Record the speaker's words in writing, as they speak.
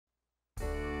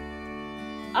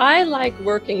I like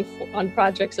working on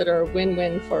projects that are a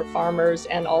win-win for farmers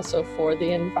and also for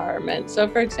the environment. So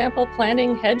for example,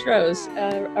 planting hedgerows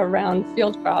around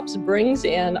field crops brings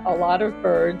in a lot of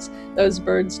birds. Those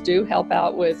birds do help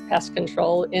out with pest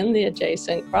control in the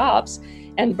adjacent crops,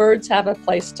 and birds have a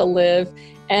place to live,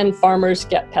 and farmers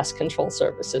get pest control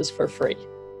services for free.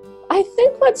 I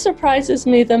think what surprises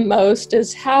me the most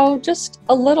is how just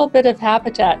a little bit of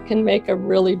habitat can make a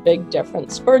really big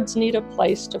difference. Birds need a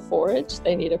place to forage,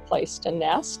 they need a place to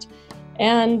nest,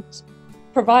 and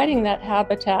providing that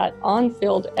habitat on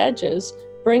field edges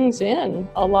brings in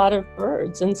a lot of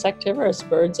birds, insectivorous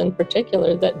birds in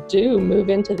particular, that do move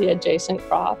into the adjacent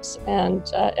crops and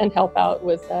help out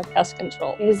with pest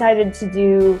control. We decided to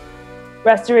do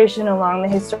restoration along the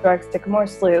historic Sycamore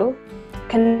Slough,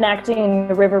 connecting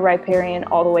the River Riparian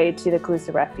all the way to the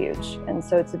Coosa Refuge. And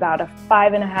so it's about a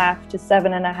 5.5 to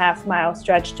 7.5 mile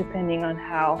stretch, depending on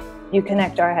how you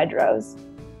connect our hedgerows.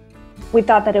 We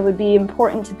thought that it would be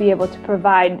important to be able to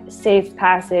provide safe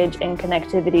passage and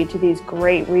connectivity to these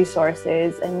great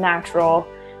resources and natural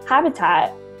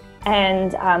habitat.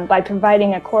 And by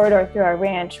providing a corridor through our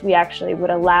ranch, we actually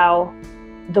would allow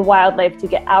the wildlife to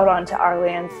get out onto our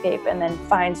landscape and then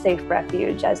find safe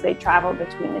refuge as they travel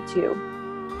between the two.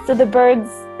 So the birds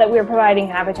that we're providing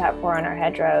habitat for on our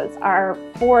hedgerows are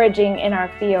foraging in our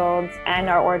fields and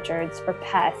our orchards for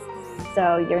pests.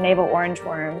 So your navel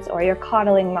orangeworms or your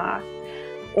codling moth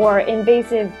or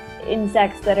invasive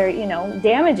insects that are,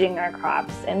 damaging our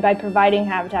crops. And by providing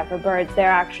habitat for birds,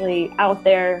 they're actually out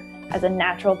there as a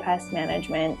natural pest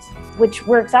management, which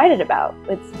we're excited about.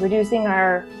 It's reducing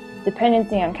our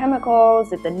dependency on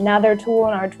chemicals. It's another tool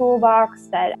in our toolbox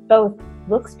that both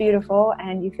looks beautiful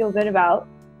and you feel good about.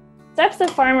 Steps that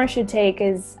farmers should take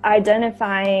is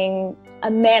identifying a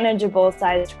manageable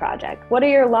sized project. What are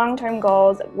your long-term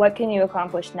goals? What can you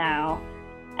accomplish now?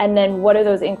 And then what are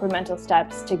those incremental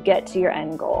steps to get to your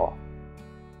end goal?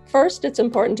 First, it's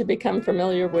important to become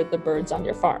familiar with the birds on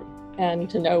your farm and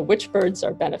to know which birds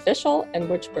are beneficial and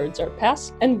which birds are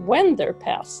pests, and when they're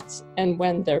pests and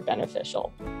when they're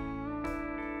beneficial.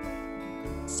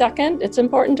 Second, it's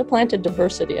important to plant a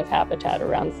diversity of habitat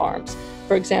around farms.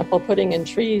 For example, putting in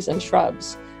trees and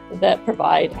shrubs that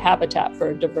provide habitat for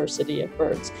a diversity of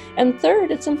birds. And third,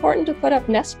 it's important to put up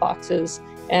nest boxes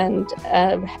and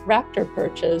raptor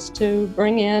perches to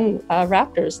bring in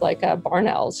raptors like barn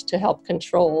owls to help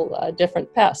control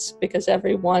different pests, because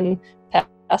every one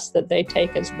pest that they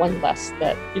take is one less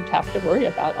that you'd have to worry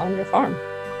about on your farm.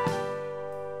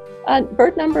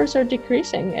 Bird numbers are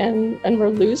decreasing, and we're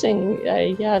losing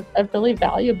a really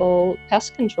valuable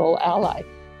pest control ally.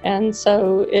 And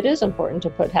so it is important to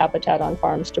put habitat on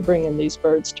farms to bring in these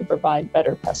birds to provide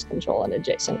better pest control in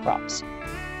adjacent crops.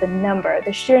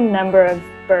 The sheer number of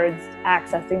birds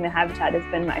accessing the habitat has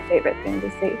been my favorite thing to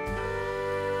see.